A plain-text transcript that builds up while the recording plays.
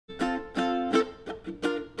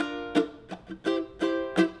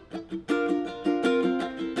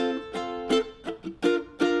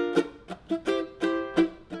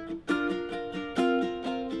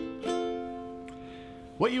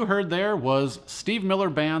you heard there was Steve Miller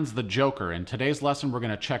Band's The Joker. In today's lesson, we're going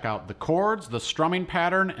to check out the chords, the strumming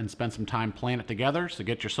pattern, and spend some time playing it together. So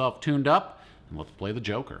get yourself tuned up, and let's play The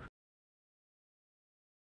Joker.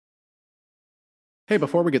 Hey,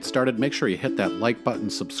 before we get started, make sure you hit that like button,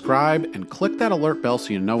 subscribe, and click that alert bell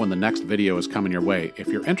so you know when the next video is coming your way. If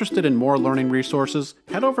you're interested in more learning resources,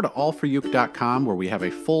 head over to allforuke.com where we have a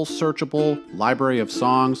full searchable library of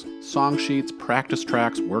songs, song sheets, practice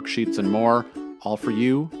tracks, worksheets, and more. All for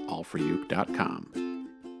you, allforuke.com.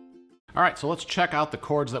 All right, so let's check out the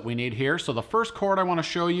chords that we need here. So the first chord I want to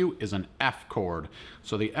show you is an F chord.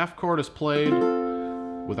 So the F chord is played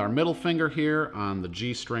with our middle finger here on the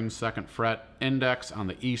G string 2nd fret, index on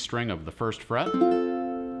the E string of the 1st fret.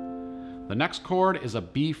 The next chord is a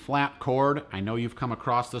B flat chord. I know you've come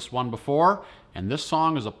across this one before, and this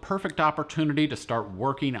song is a perfect opportunity to start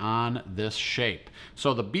working on this shape.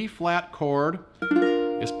 So the B flat chord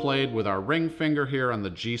is played with our ring finger here on the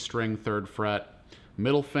G string 3rd fret,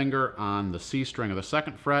 middle finger on the C string of the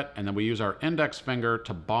 2nd fret, and then we use our index finger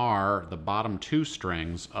to bar the bottom 2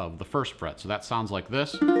 strings of the 1st fret. So that sounds like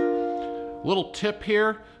this. Little tip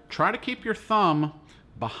here, try to keep your thumb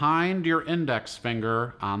behind your index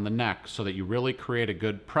finger on the neck so that you really create a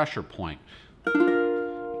good pressure point.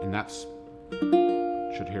 And that's,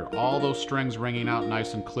 should hear all those strings ringing out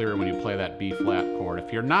nice and clear when you play that B flat chord.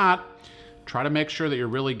 If you're not, try to make sure that you're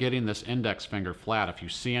really getting this index finger flat. If you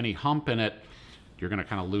see any hump in it, you're going to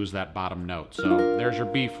kind of lose that bottom note. So there's your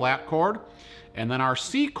B flat chord. And then our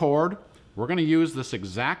C chord, we're going to use this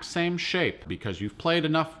exact same shape because you've played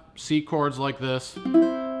enough C chords like this,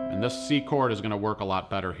 and this C chord is going to work a lot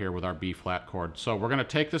better here with our B flat chord. So we're going to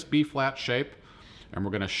take this B flat shape and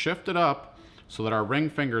we're going to shift it up so that our ring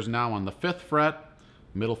finger is now on the 5th fret,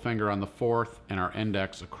 middle finger on the 4th, and our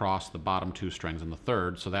index across the bottom 2 strings on the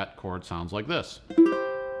 3rd. So that chord sounds like this.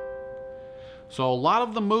 So a lot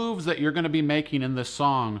of the moves that you're going to be making in this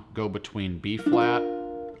song go between B flat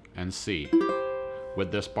and C with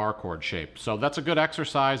this bar chord shape. So that's a good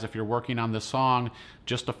exercise if you're working on this song,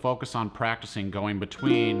 just to focus on practicing going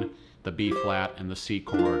between the B flat and the C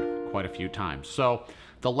chord quite a few times. So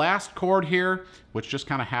the last chord here, which just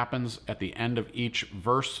kind of happens at the end of each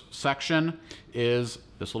verse section, is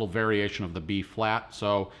this little variation of the B flat.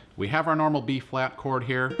 So we have our normal B flat chord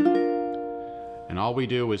here. And all we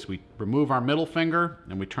do is we remove our middle finger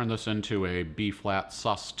and we turn this into a B flat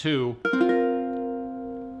sus2.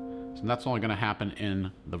 So that's only going to happen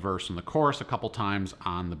in the verse and the chorus a couple times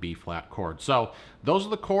on the B flat chord. So those are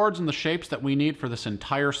the chords and the shapes that we need for this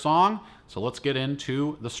entire song. So let's get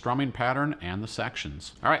into the strumming pattern and the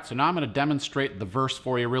sections. All right, so now I'm going to demonstrate the verse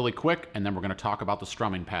for you really quick, and then we're going to talk about the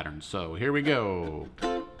strumming pattern. So here we go.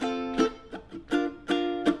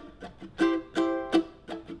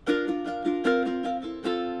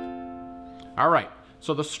 All right,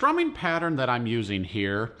 so the strumming pattern that I'm using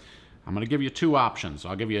here, I'm going to give you 2 options.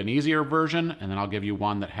 I'll give you an easier version, and then I'll give you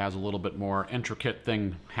one that has a little bit more intricate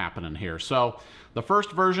thing happening here. So the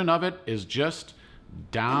first version of it is just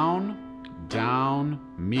down, down,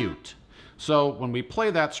 mute. So when we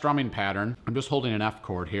play that strumming pattern, I'm just holding an F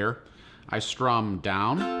chord here. I strum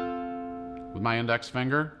down with my index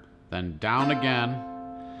finger, then down again,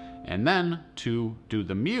 and then to do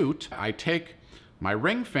the mute, I take my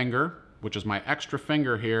ring finger, which is my extra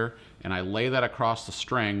finger here, and I lay that across the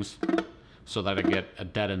strings so that I get a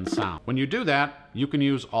deadened sound. When you do that, you can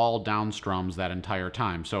use all down strums that entire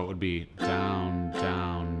time. So it would be down,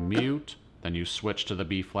 down, mute, then you switch to the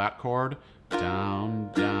B flat chord,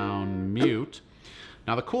 down, down, mute.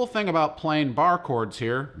 Now the cool thing about playing bar chords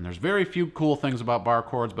here, and there's very few cool things about bar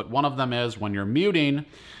chords, but one of them is when you're muting,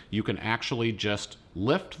 you can actually just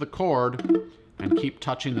lift the chord and keep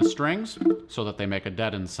touching the strings so that they make a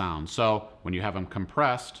deadened sound. So when you have them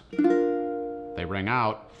compressed, they ring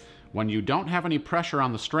out. When you don't have any pressure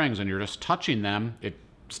on the strings and you're just touching them, it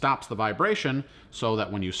stops the vibration so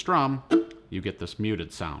that when you strum, you get this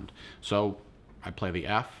muted sound. So I play the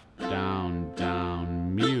F, down,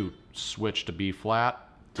 down, mute, switch to B flat,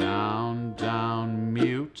 down, down,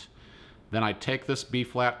 mute. Then I take this B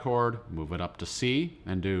flat chord, move it up to C,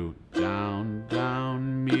 and do down,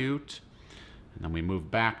 down, mute. And then we move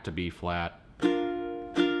back to B flat.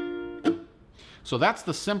 So that's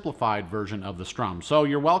the simplified version of the strum. So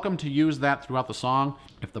you're welcome to use that throughout the song.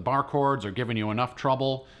 If the bar chords are giving you enough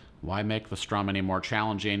trouble, why make the strum any more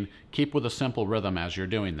challenging? Keep with a simple rhythm as you're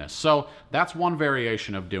doing this. So that's one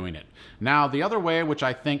variation of doing it. Now the other way, which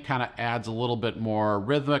I think kind of adds a little bit more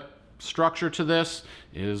rhythmic structure to this,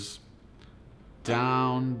 is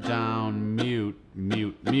down, down, mute,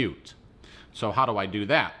 mute, mute. So how do I do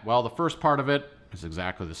that? Well, the first part of it is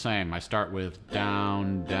exactly the same. I start with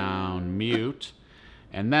down, down, mute,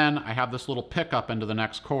 And then I have this little pickup into the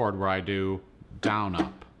next chord where I do down,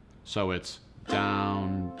 up. So it's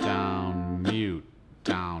down, down, mute,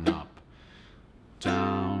 down, up.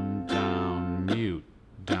 Down, down, mute,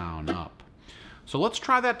 down, up. So let's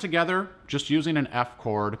try that together, just using an F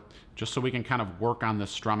chord, just so we can kind of work on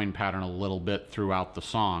this strumming pattern a little bit throughout the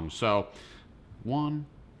song. So 1,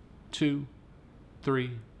 2,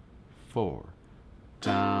 3, 4.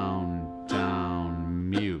 Down, down,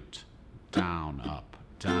 mute, down, up.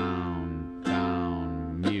 Down,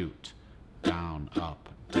 down, mute, down, up.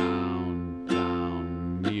 Down,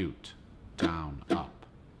 down, mute, down, up.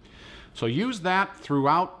 So use that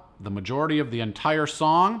throughout the majority of the entire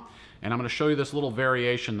song, and I'm going to show you this little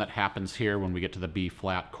variation that happens here when we get to the B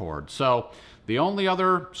flat chord. So the only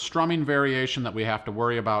other strumming variation that we have to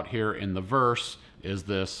worry about here in the verse is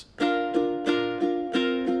this.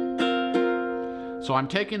 So I'm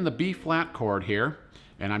taking the B flat chord here,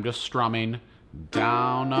 and I'm just strumming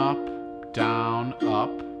down, up,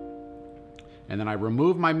 and then I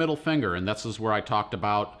remove my middle finger, and this is where I talked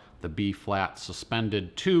about the B flat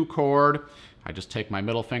suspended 2 chord. I just take my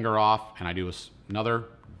middle finger off, and I do another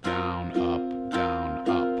down, up, down,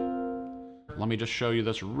 up. Let me just show you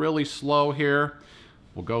this really slow here.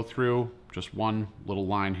 We'll go through just one little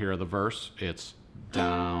line here of the verse. It's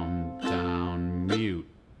down, down, mute,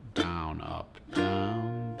 down, up,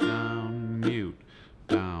 down, down, mute,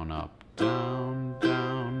 down, up, down,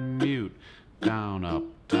 down, mute, down, up,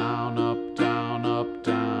 down, up, down, up,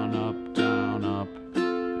 down, up, down, up,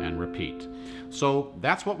 and repeat. So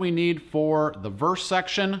that's what we need for the verse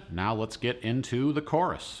section. Now let's get into the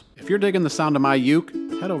chorus. If you're digging the sound of my uke,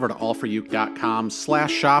 head over to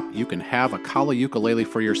allforuke.com/shop. You can have a Kali ukulele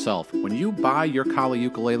for yourself. When you buy your Kali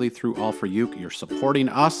ukulele through All For Uke, you're supporting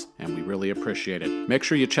us, and we really appreciate it. Make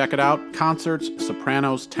sure you check it out. Concerts,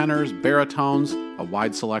 sopranos, tenors, baritones, a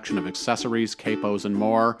wide selection of accessories, capos, and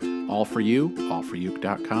more. All for you,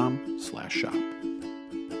 allforuke.com/shop.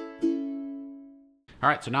 All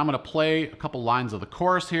right, so now I'm going to play a couple lines of the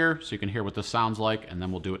chorus here so you can hear what this sounds like, and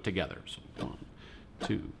then we'll do it together. So 1,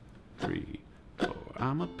 2, 3, 4.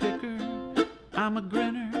 I'm a picker, I'm a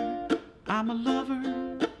grinner, I'm a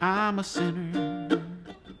lover, I'm a sinner.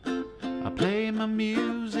 I play my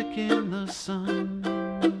music in the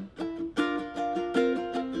sun.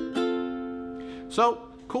 So,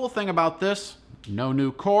 cool thing about this, no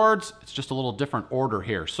new chords, it's just a little different order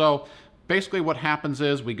here. So, basically what happens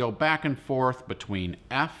is we go back and forth between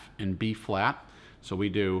F and B flat. So we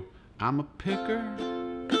do, I'm a picker,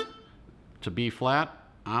 to B flat,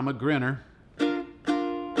 I'm a grinner,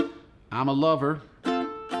 I'm a lover,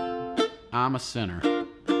 I'm a sinner.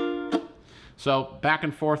 So back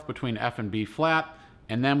and forth between F and B flat,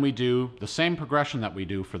 and then we do the same progression that we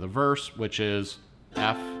do for the verse, which is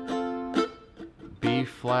F, B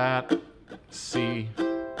flat, C,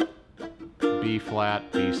 B flat,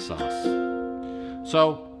 B sus.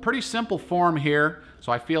 So pretty simple form here.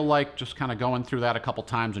 So I feel like just kind of going through that a couple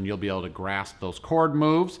times and you'll be able to grasp those chord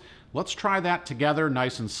moves. Let's try that together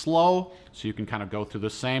nice and slow so you can kind of go through the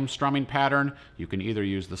same strumming pattern. You can either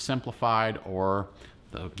use the simplified or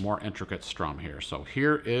the more intricate strum here. So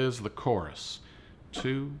here is the chorus.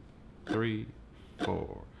 2, 3,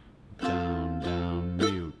 4. Down, down,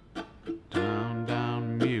 mute. Down,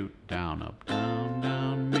 down, mute. Down, up, down,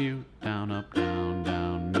 down, mute. Down, up, down,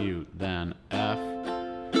 down, mute. Then F,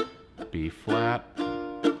 B flat,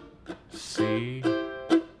 C.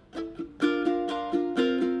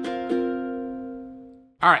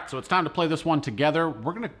 All right, so it's time to play this one together.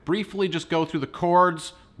 We're gonna briefly just go through the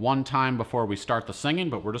chords one time before we start the singing,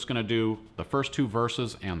 but we're just gonna do the first 2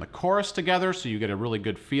 verses and the chorus together so you get a really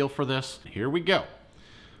good feel for this. Here we go.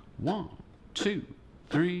 1, 2,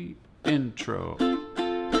 3, intro.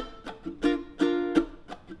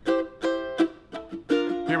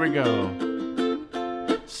 Here we go.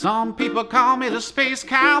 Some people call me the space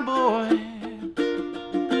cowboy.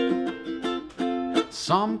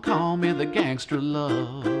 Some call me the gangster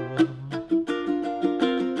love.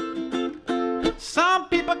 Some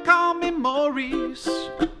people call me Maurice.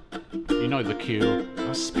 You know the cue.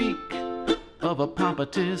 I speak of a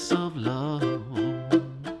pompatus of love.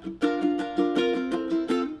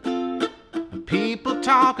 People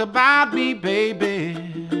talk about me, baby.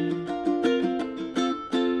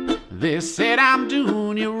 They said I'm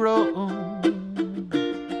doing you wrong.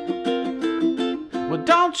 Well,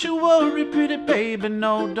 don't you worry, pretty baby,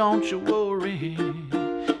 no, don't you worry.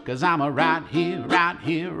 'Cause I'm a right here, right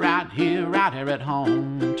here, right here, right here at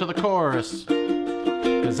home. To the chorus.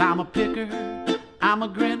 'Cause I'm a picker, I'm a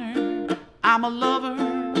grinner, I'm a lover,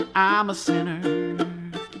 I'm a sinner.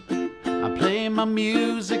 I play my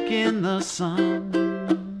music in the sun.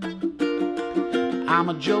 I'm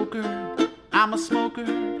a joker, I'm a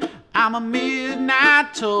smoker, I'm a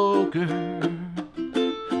midnight toker.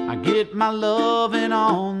 I get my lovin'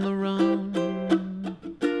 on the run.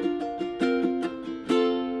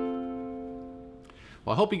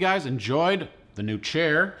 Well, I hope you guys enjoyed the new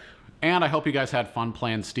chair, and I hope you guys had fun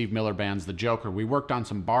playing Steve Miller Band's The Joker. We worked on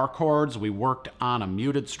some bar chords, we worked on a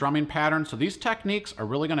muted strumming pattern, so these techniques are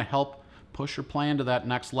really gonna help push your playing to that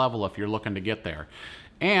next level if you're looking to get there.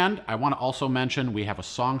 And I want to also mention we have a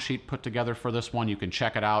song sheet put together for this one. You can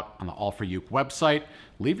check it out on the All for Uke website.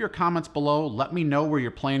 Leave your comments below. Let me know where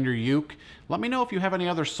you're playing your uke. Let me know if you have any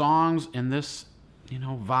other songs in this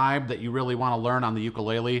vibe that you really want to learn on the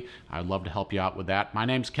ukulele. I'd love to help you out with that. My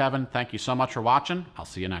name's Kevin. Thank you so much for watching. I'll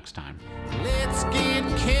see you next time. Let's get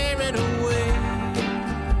carried